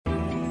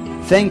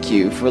Thank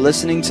you for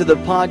listening to the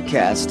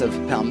podcast of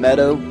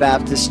Palmetto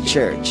Baptist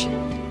Church.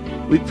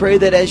 We pray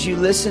that as you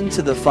listen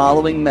to the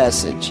following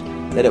message,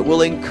 that it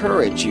will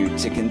encourage you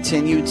to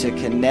continue to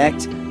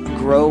connect,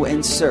 grow,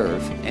 and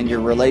serve in your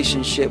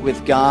relationship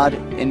with God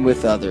and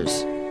with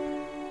others.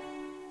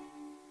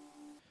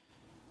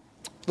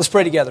 Let's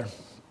pray together.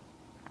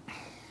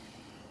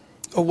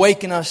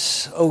 Awaken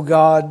us, O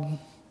God,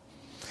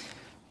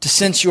 to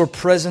sense your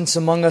presence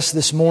among us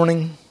this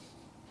morning.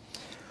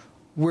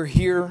 We're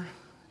here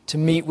to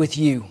meet with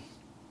you.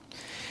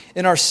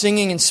 In our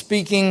singing and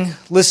speaking,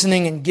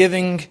 listening and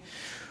giving,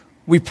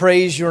 we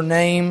praise your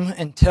name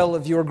and tell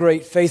of your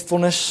great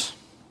faithfulness.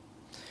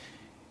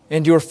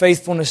 And your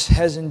faithfulness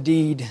has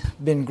indeed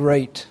been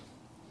great.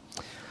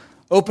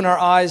 Open our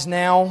eyes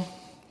now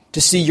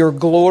to see your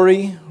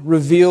glory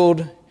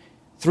revealed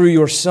through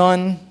your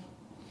Son.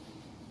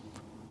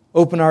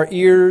 Open our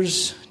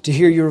ears to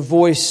hear your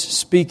voice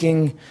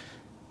speaking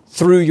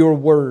through your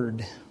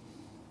word.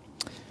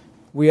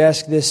 We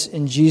ask this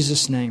in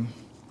Jesus' name.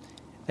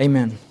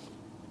 Amen.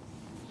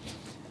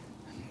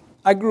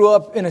 I grew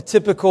up in a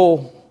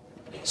typical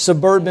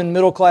suburban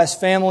middle-class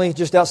family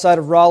just outside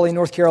of Raleigh,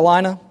 North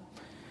Carolina.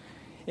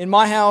 In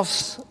my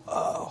house,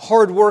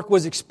 hard work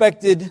was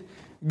expected,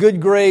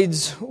 good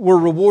grades were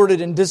rewarded,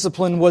 and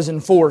discipline was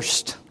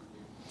enforced.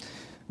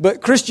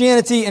 But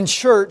Christianity and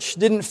church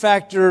didn't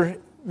factor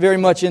very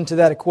much into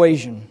that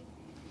equation.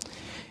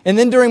 And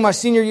then during my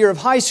senior year of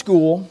high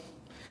school,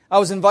 I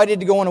was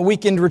invited to go on a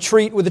weekend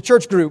retreat with a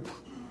church group.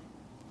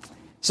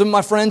 Some of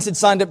my friends had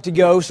signed up to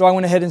go, so I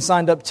went ahead and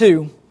signed up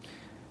too.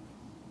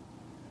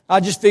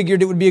 I just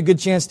figured it would be a good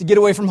chance to get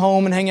away from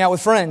home and hang out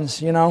with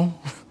friends, you know.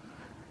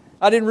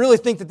 I didn't really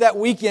think that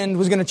weekend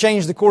was going to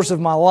change the course of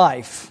my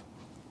life.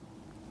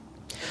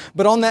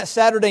 But on that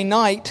Saturday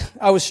night,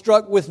 I was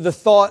struck with the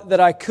thought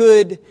that I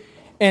could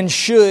and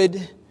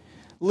should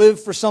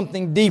live for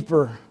something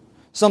deeper,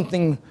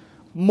 something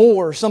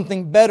more,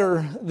 something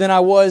better than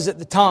I was at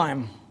the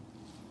time.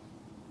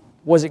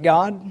 Was it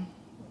God?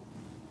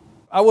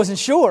 I wasn't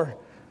sure,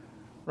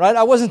 right?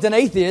 I wasn't an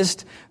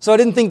atheist, so I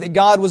didn't think that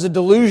God was a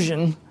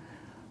delusion,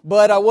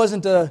 but I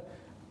wasn't a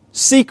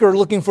seeker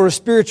looking for a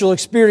spiritual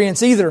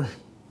experience either.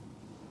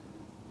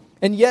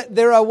 And yet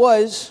there I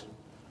was,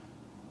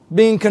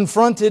 being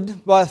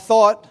confronted by a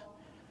thought,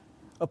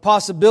 a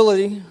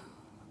possibility,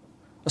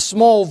 a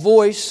small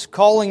voice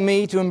calling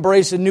me to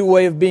embrace a new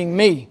way of being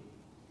me.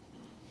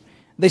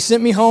 They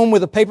sent me home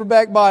with a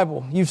paperback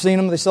Bible. You've seen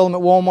them. They sell them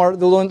at Walmart.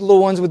 The little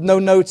ones with no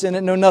notes in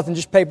it, no nothing,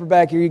 just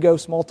paperback. Here you go,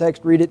 small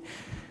text, read it.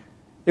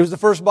 It was the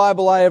first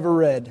Bible I ever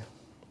read.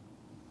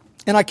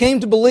 And I came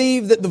to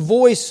believe that the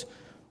voice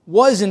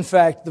was, in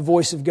fact, the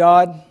voice of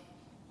God.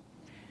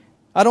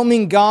 I don't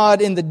mean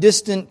God in the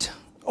distant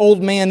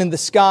old man in the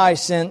sky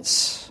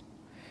sense.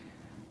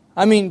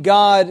 I mean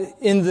God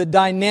in the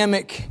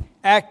dynamic,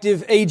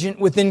 active agent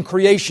within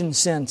creation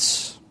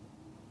sense.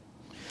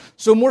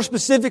 So more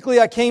specifically,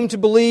 I came to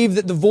believe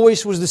that the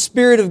voice was the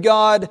Spirit of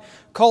God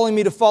calling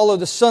me to follow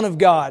the Son of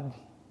God,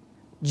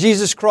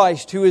 Jesus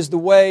Christ, who is the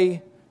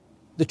way,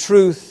 the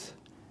truth,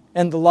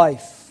 and the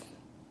life.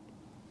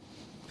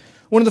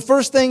 One of the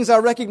first things I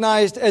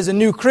recognized as a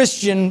new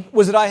Christian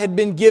was that I had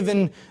been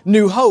given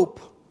new hope.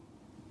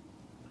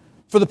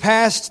 For the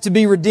past to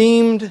be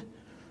redeemed,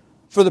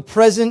 for the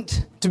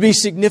present to be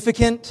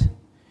significant,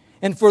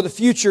 and for the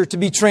future to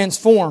be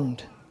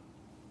transformed.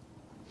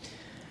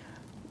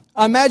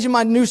 I imagine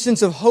my new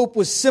sense of hope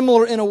was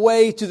similar in a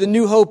way to the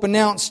new hope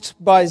announced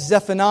by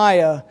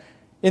Zephaniah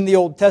in the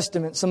Old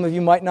Testament. Some of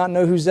you might not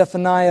know who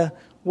Zephaniah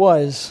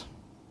was.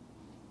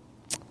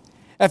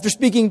 After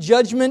speaking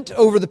judgment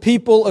over the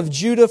people of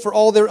Judah for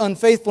all their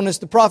unfaithfulness,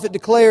 the prophet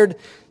declared,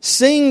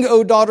 "Sing,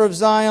 O daughter of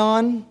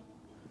Zion.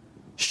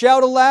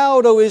 Shout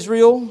aloud, O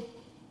Israel.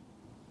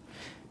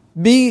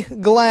 Be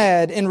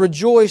glad and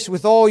rejoice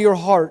with all your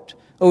heart,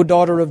 O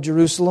daughter of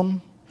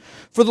Jerusalem.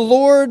 For the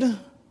Lord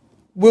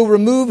will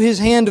remove His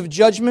hand of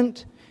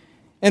judgment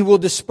and will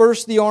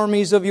disperse the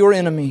armies of your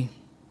enemy.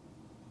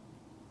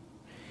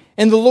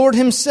 And the Lord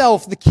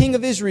Himself, the King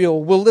of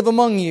Israel, will live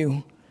among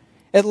you.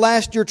 At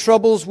last your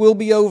troubles will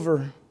be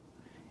over,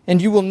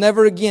 and you will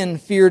never again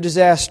fear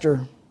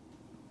disaster.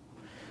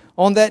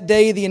 On that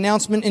day, the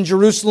announcement in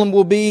Jerusalem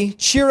will be,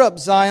 'Cheer up,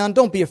 Zion,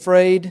 don't be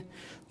afraid,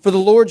 for the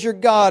Lord your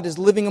God is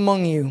living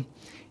among you.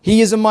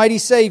 He is a mighty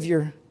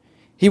Savior.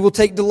 He will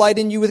take delight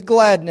in you with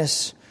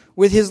gladness.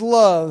 With His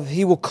love,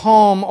 He will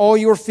calm all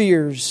your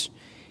fears.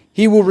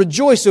 He will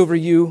rejoice over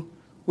you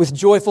with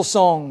joyful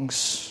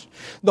songs.'"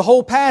 The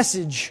whole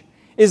passage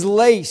is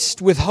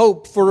laced with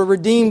hope for a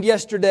redeemed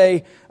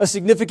yesterday, a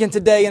significant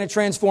today, and a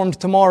transformed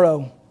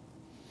tomorrow.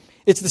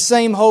 It's the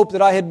same hope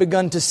that I had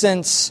begun to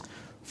sense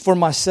for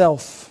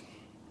myself.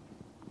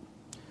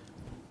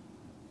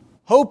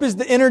 Hope is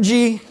the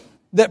energy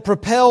that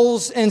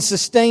propels and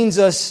sustains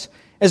us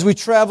as we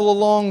travel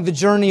along the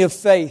journey of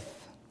faith.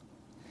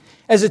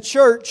 As a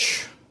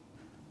church,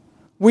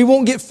 we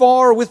won't get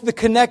far with the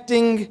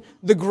connecting,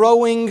 the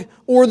growing,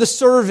 or the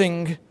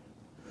serving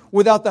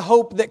without the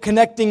hope that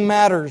connecting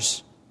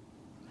matters,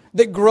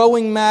 that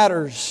growing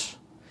matters,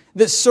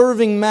 that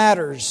serving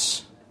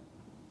matters.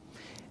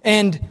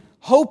 And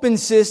hope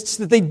insists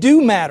that they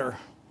do matter,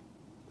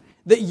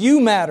 that you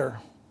matter,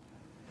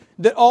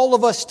 that all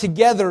of us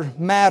together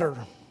matter.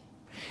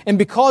 And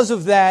because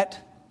of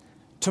that,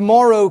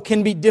 tomorrow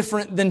can be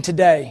different than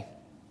today.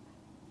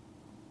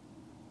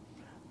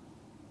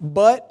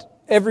 But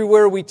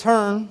everywhere we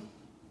turn,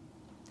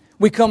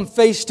 we come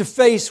face to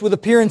face with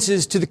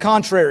appearances to the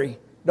contrary,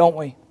 don't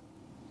we?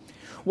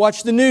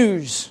 Watch the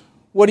news.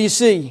 What do you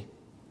see?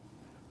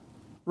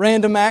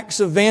 Random acts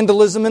of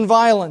vandalism and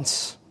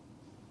violence.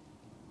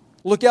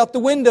 Look out the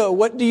window.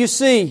 What do you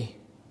see?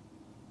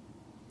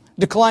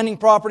 Declining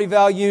property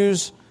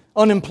values,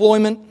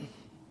 unemployment.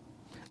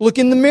 Look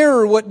in the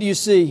mirror. What do you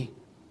see?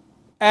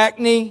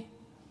 Acne,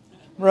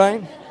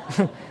 right?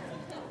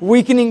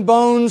 Weakening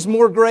bones,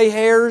 more gray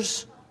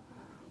hairs.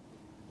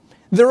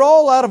 They're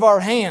all out of our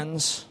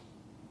hands.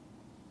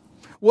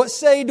 What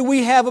say do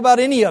we have about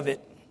any of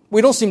it?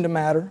 We don't seem to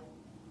matter.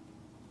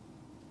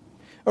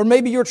 Or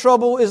maybe your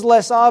trouble is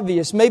less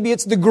obvious. Maybe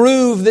it's the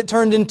groove that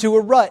turned into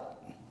a rut.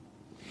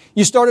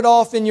 You started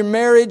off in your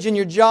marriage and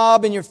your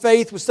job and your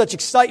faith with such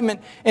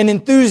excitement and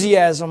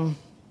enthusiasm.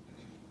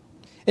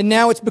 And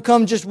now it's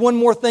become just one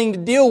more thing to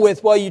deal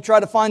with while you try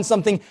to find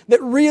something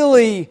that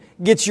really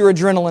gets your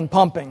adrenaline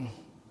pumping.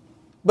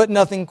 But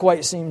nothing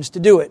quite seems to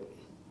do it.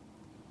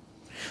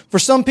 For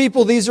some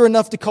people, these are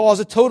enough to cause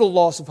a total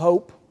loss of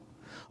hope,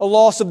 a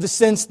loss of the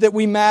sense that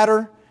we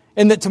matter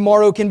and that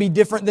tomorrow can be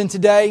different than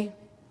today.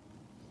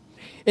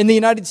 In the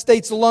United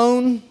States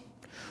alone,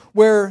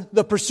 where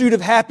the pursuit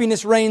of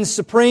happiness reigns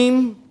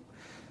supreme,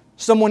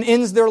 someone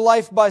ends their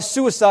life by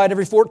suicide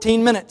every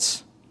 14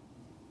 minutes.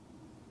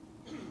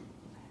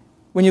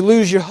 When you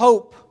lose your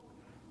hope,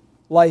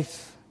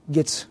 life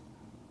gets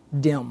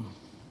dim.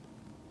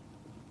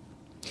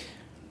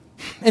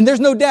 And there's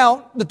no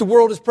doubt that the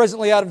world is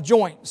presently out of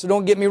joint, so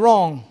don't get me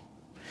wrong.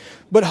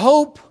 But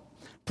hope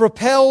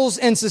propels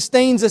and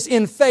sustains us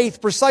in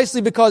faith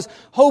precisely because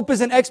hope is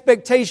an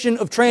expectation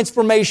of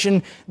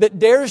transformation that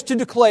dares to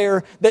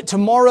declare that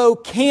tomorrow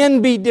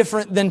can be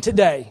different than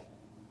today.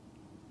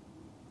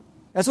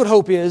 That's what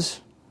hope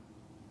is.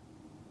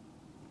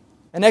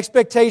 An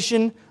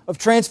expectation of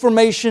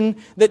transformation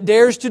that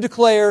dares to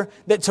declare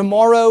that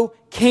tomorrow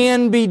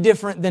can be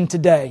different than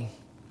today.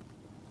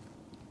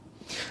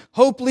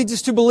 Hope leads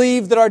us to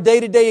believe that our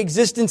day-to-day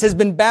existence has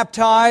been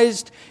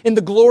baptized in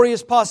the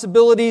glorious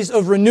possibilities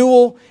of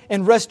renewal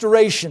and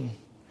restoration.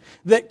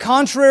 That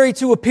contrary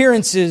to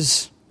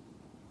appearances,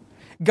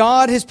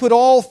 God has put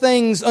all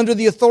things under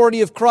the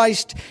authority of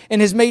Christ and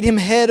has made Him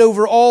head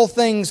over all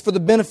things for the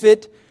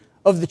benefit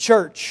of the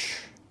church.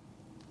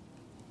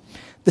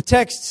 The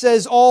text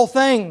says all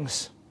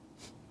things.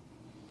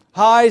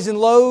 Highs and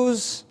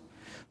lows,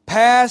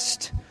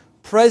 past,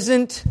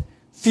 present,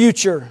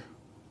 future.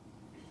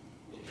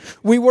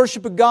 We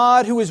worship a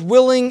God who is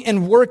willing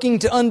and working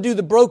to undo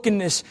the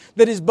brokenness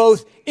that is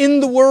both in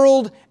the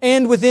world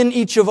and within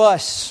each of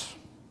us.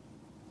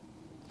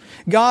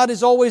 God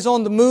is always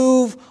on the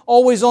move,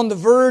 always on the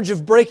verge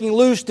of breaking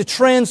loose to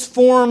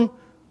transform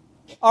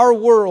our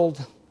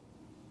world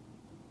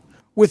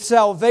with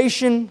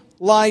salvation,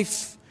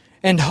 life,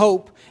 and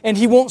hope. And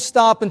He won't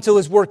stop until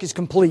His work is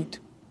complete.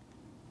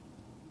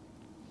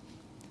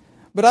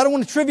 But I don't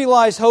want to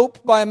trivialize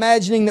hope by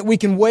imagining that we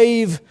can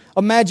wave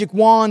a magic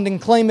wand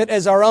and claim it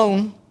as our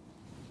own.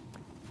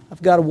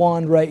 I've got a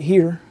wand right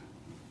here.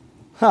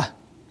 Here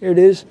it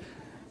is.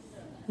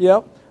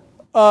 Yep.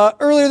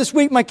 Earlier this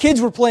week, my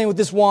kids were playing with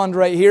this wand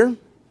right here.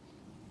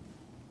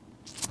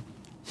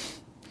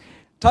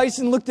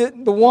 Tyson looked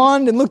at the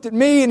wand and looked at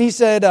me and he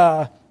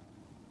said,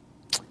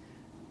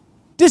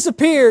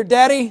 "Disappear,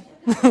 Daddy."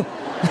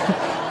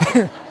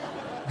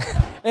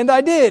 And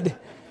I did.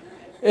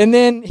 And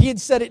then he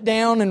had set it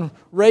down, and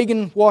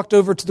Reagan walked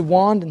over to the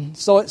wand and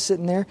saw it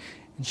sitting there.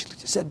 And she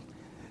said,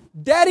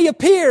 "Daddy,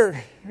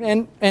 appear!"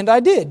 And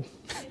I did.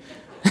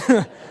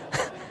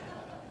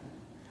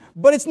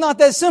 But it's not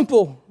that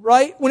simple,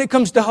 right? When it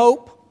comes to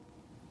hope.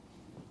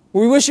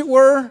 We wish it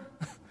were,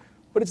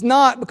 but it's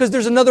not, because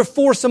there's another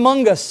force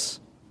among us.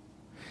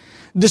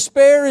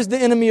 Despair is the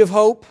enemy of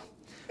hope.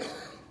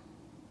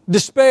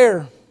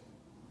 Despair.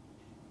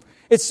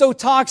 It's so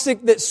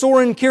toxic that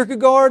Soren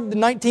Kierkegaard, the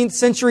 19th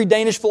century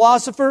Danish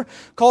philosopher,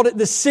 called it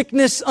the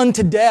sickness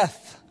unto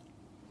death.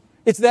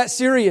 It's that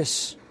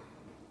serious.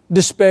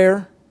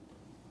 Despair.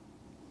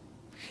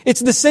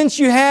 It's the sense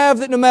you have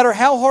that no matter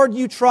how hard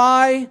you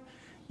try,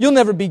 you'll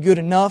never be good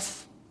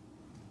enough.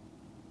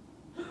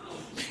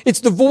 It's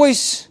the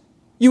voice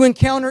you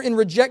encounter in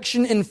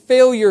rejection and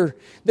failure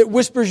that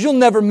whispers you'll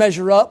never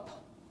measure up.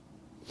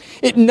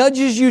 It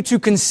nudges you to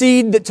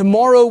concede that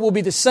tomorrow will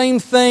be the same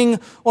thing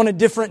on a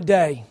different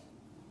day.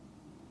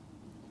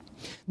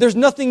 There's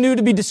nothing new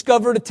to be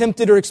discovered,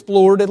 attempted, or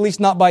explored, at least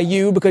not by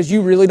you, because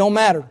you really don't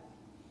matter.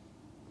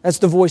 That's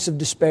the voice of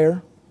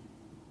despair.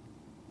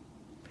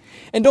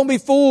 And don't be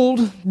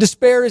fooled,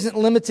 despair isn't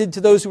limited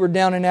to those who are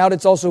down and out.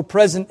 It's also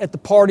present at the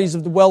parties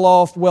of the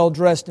well-off,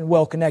 well-dressed, and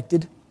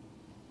well-connected.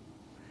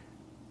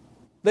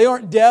 They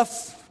aren't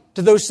deaf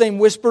to those same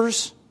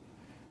whispers.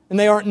 and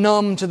they aren't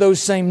numb to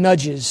those same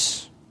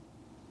nudges.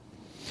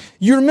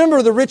 You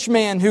remember the rich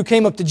man who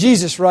came up to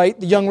Jesus, right?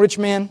 The young rich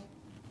man.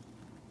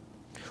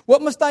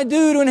 What must I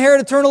do to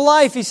inherit eternal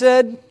life? He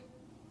said.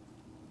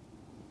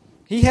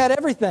 He had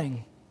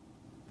everything.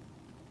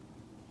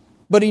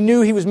 But he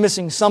knew he was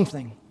missing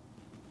something.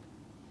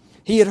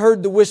 He had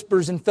heard the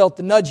whispers and felt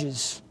the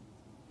nudges.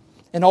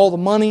 And all the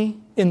money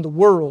in the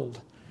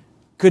world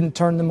couldn't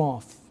turn them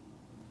off.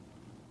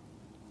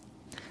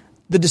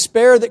 The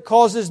despair that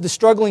causes the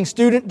struggling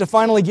student to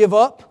finally give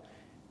up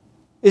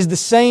is the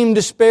same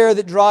despair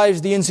that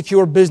drives the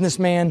insecure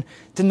businessman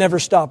to never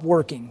stop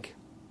working.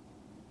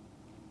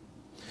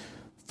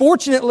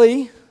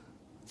 Fortunately,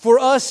 for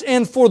us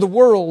and for the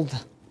world,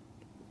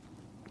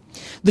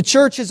 the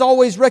church has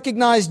always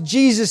recognized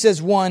Jesus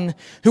as one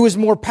who is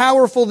more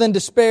powerful than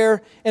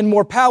despair and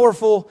more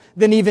powerful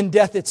than even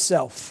death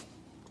itself.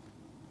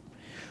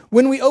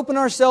 When we open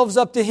ourselves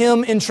up to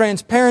Him in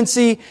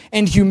transparency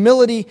and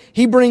humility,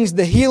 He brings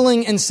the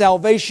healing and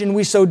salvation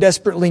we so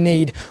desperately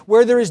need.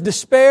 Where there is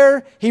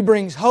despair, He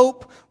brings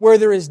hope. Where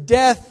there is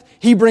death,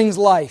 He brings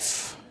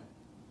life.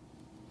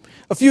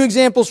 A few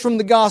examples from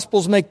the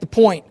Gospels make the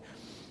point.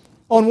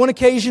 On one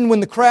occasion, when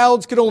the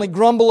crowds could only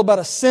grumble about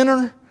a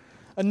sinner,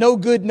 a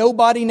no-good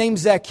nobody named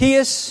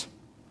Zacchaeus,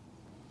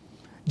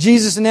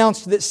 Jesus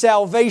announced that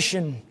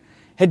salvation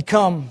had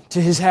come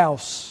to his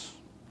house.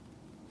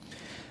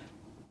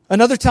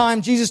 Another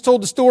time, Jesus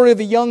told the story of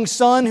a young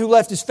son who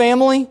left his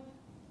family,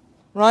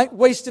 right?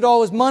 Wasted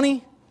all his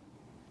money.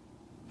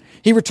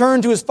 He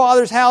returned to his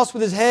father's house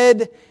with his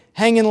head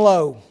hanging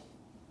low.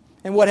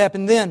 And what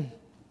happened then?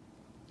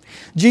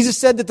 Jesus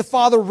said that the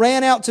father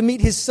ran out to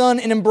meet his son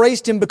and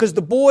embraced him because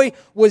the boy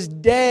was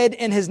dead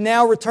and has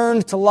now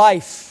returned to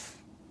life.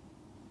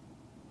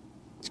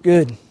 It's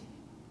good.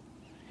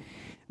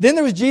 Then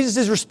there was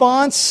Jesus'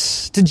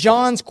 response to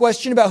John's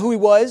question about who he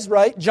was,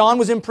 right? John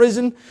was in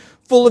prison,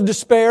 full of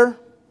despair.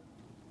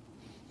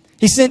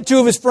 He sent two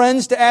of his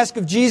friends to ask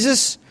of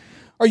Jesus,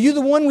 "Are you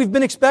the one we've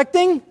been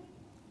expecting?"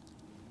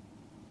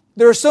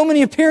 There are so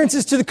many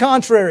appearances to the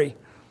contrary.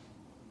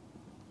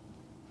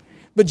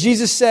 But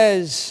Jesus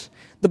says,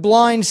 the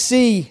blind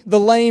see, the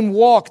lame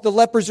walk, the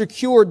lepers are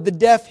cured, the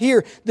deaf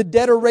hear, the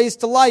dead are raised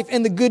to life,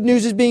 and the good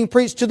news is being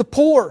preached to the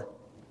poor.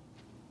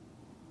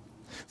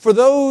 For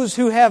those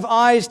who have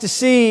eyes to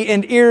see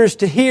and ears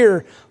to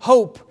hear,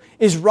 hope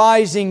is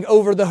rising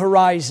over the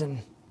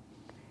horizon.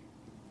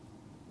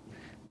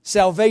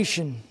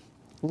 Salvation,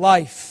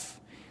 life,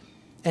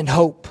 and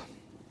hope.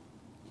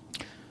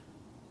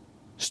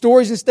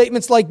 Stories and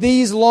statements like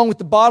these, along with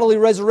the bodily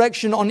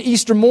resurrection on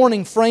Easter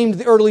morning, framed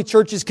the early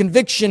church's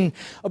conviction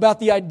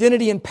about the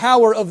identity and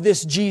power of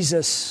this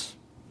Jesus.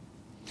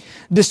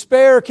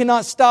 Despair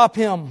cannot stop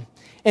Him,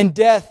 and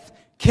death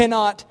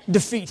cannot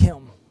defeat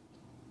Him.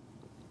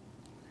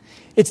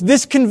 It's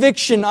this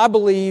conviction, I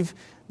believe,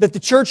 that the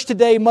church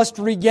today must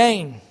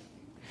regain.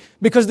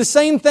 Because the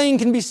same thing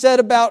can be said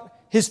about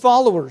His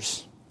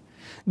followers.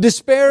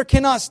 Despair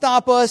cannot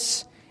stop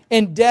us,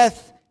 and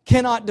death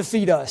cannot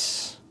defeat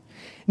us.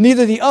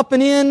 Neither the up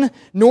and in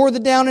nor the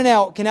down and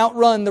out can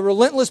outrun the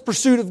relentless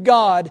pursuit of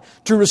God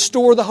to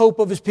restore the hope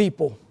of His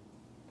people.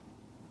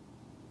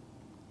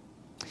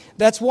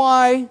 That's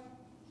why,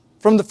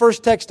 from the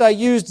first text I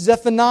used,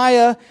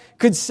 Zephaniah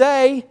could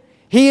say,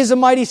 He is a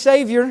mighty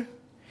Savior.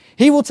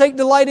 He will take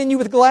delight in you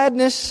with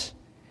gladness.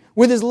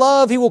 With His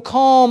love, He will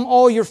calm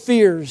all your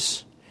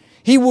fears.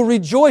 He will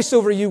rejoice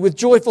over you with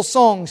joyful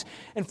songs.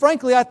 And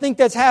frankly, I think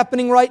that's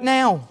happening right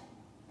now.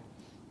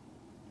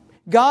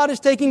 God is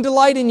taking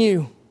delight in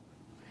you.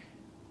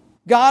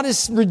 God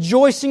is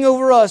rejoicing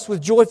over us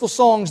with joyful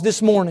songs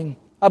this morning.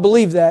 I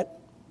believe that.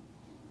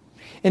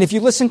 And if you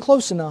listen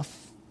close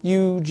enough,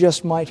 you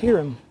just might hear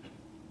Him.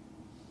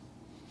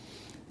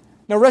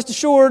 Now rest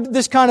assured,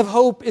 this kind of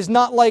hope is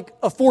not like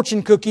a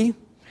fortune cookie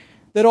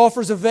that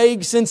offers a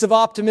vague sense of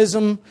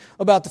optimism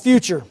about the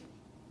future.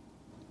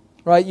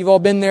 Right? You've all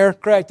been there,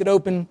 cracked it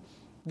open,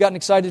 gotten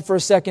excited for a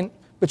second,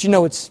 but you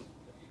know it's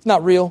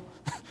not real.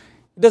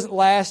 It doesn't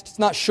last. It's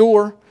not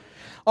sure.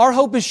 Our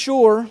hope is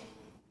sure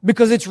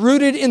because it's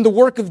rooted in the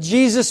work of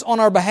Jesus on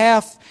our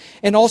behalf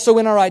and also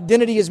in our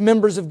identity as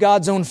members of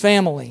God's own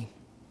family.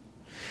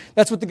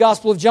 That's what the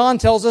Gospel of John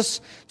tells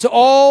us. To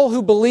all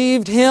who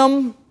believed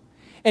Him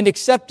and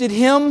accepted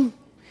Him,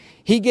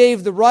 He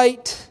gave the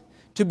right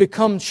to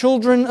become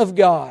children of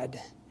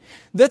God.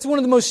 That's one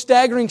of the most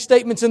staggering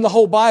statements in the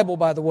whole Bible,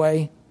 by the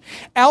way.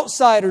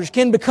 Outsiders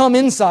can become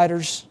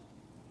insiders.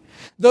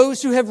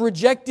 Those who have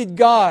rejected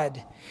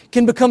God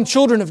can become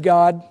children of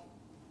God.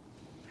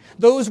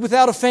 Those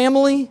without a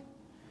family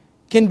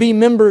can be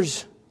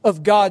members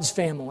of God's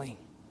family.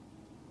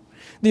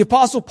 The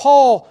Apostle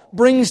Paul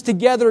brings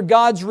together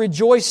God's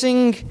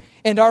rejoicing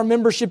and our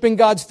membership in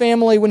God's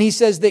family when he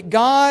says that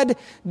God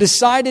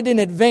decided in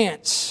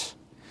advance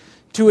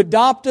to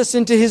adopt us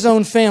into His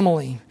own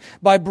family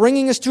by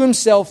bringing us to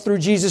Himself through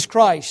Jesus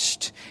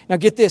Christ. Now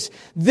get this.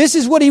 This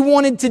is what He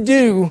wanted to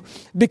do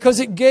because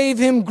it gave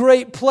Him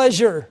great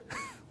pleasure.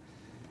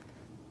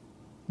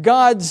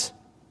 God's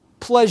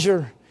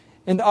pleasure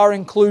and our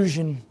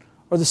inclusion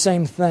are the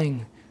same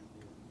thing.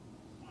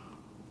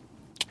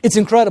 It's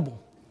incredible.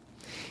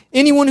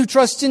 Anyone who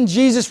trusts in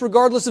Jesus,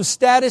 regardless of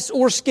status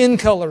or skin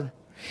color,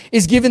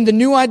 is given the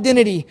new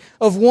identity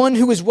of one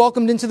who is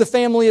welcomed into the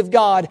family of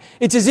God.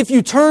 It's as if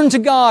you turn to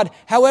God,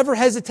 however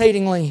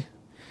hesitatingly,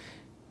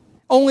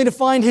 only to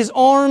find His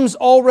arms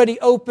already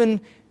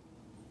open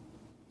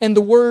and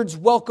the words,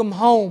 "Welcome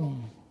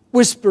home,"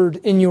 whispered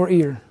in your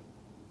ear.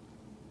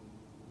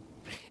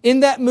 In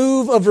that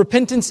move of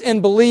repentance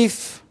and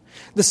belief,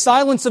 the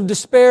silence of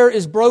despair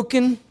is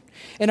broken,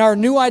 and our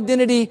new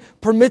identity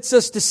permits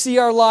us to see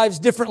our lives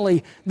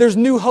differently. There's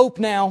new hope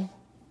now.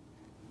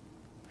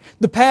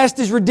 The past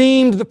is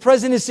redeemed, the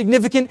present is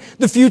significant,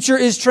 the future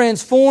is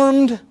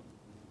transformed.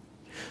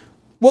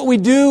 What we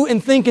do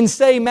and think and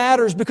say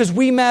matters because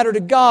we matter to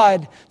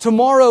God.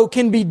 Tomorrow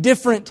can be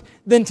different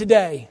than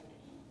today.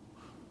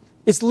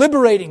 It's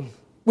liberating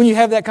when you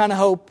have that kind of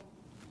hope.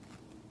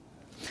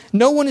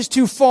 No one is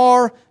too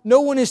far,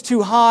 no one is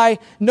too high,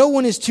 no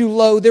one is too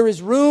low. There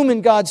is room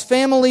in God's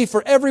family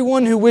for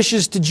everyone who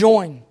wishes to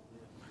join.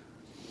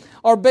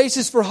 Our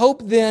basis for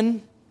hope,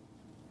 then,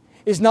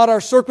 is not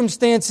our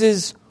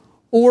circumstances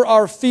or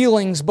our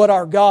feelings, but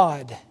our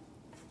God.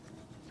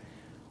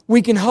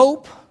 We can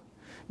hope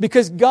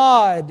because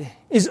God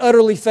is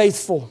utterly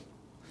faithful.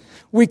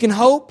 We can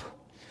hope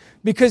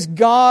because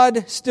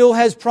God still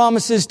has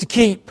promises to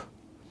keep.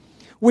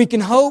 We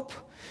can hope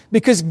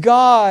because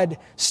God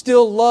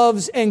still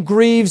loves and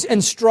grieves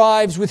and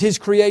strives with His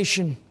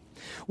creation.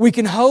 We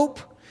can hope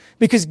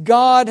because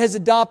God has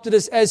adopted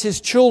us as His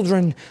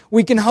children.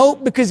 We can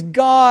hope because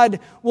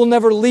God will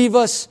never leave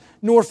us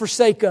nor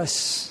forsake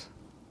us.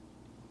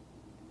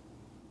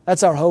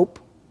 That's our hope.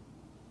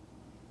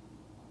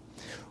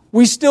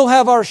 We still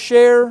have our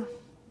share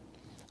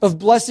of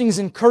blessings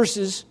and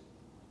curses,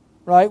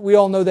 right? We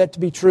all know that to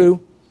be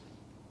true.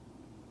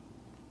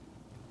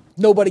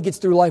 Nobody gets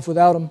through life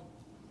without them.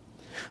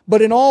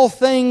 But in all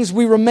things,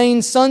 we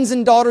remain sons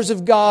and daughters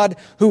of God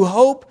who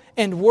hope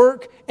and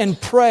work and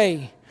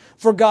pray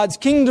for God's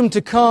kingdom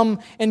to come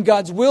and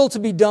God's will to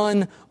be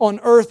done on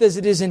earth as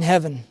it is in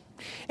heaven.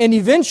 And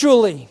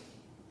eventually,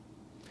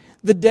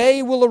 the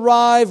day will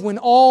arrive when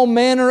all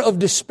manner of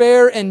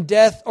despair and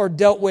death are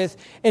dealt with,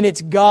 and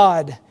it's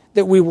God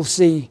that we will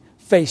see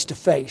face to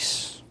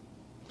face.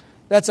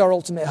 That's our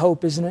ultimate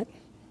hope, isn't it?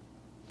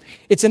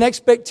 It's an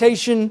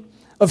expectation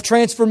of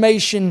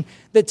transformation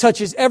that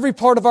touches every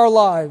part of our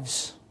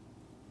lives.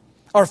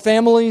 Our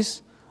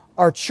families,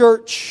 our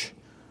church,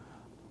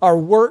 our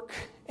work,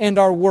 and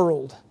our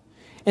world.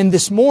 And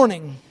this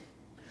morning,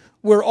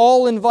 we're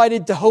all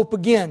invited to hope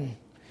again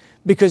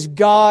because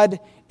God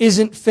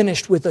isn't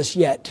finished with us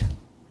yet.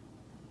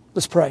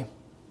 Let's pray.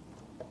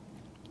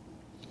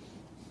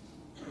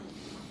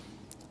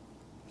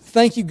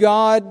 Thank you,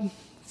 God,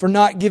 for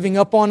not giving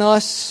up on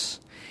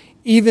us,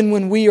 even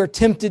when we are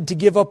tempted to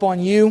give up on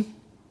you.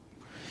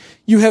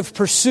 You have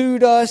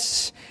pursued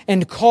us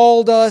and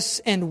called us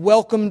and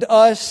welcomed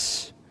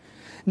us,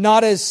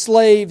 not as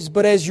slaves,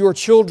 but as your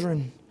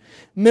children,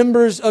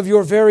 members of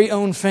your very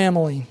own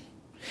family.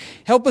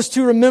 Help us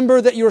to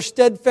remember that your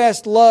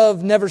steadfast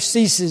love never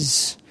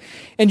ceases,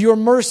 and your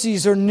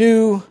mercies are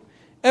new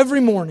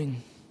every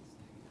morning.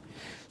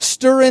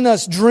 Stir in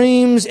us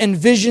dreams and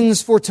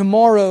visions for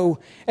tomorrow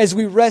as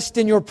we rest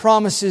in your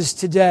promises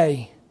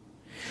today.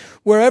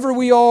 Wherever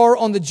we are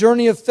on the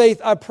journey of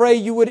faith, I pray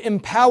you would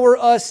empower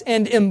us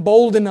and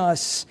embolden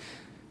us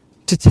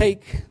to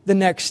take the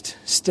next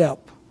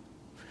step.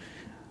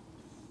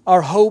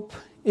 Our hope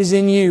is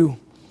in you,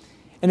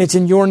 and it's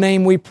in your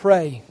name we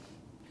pray.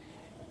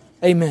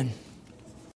 Amen.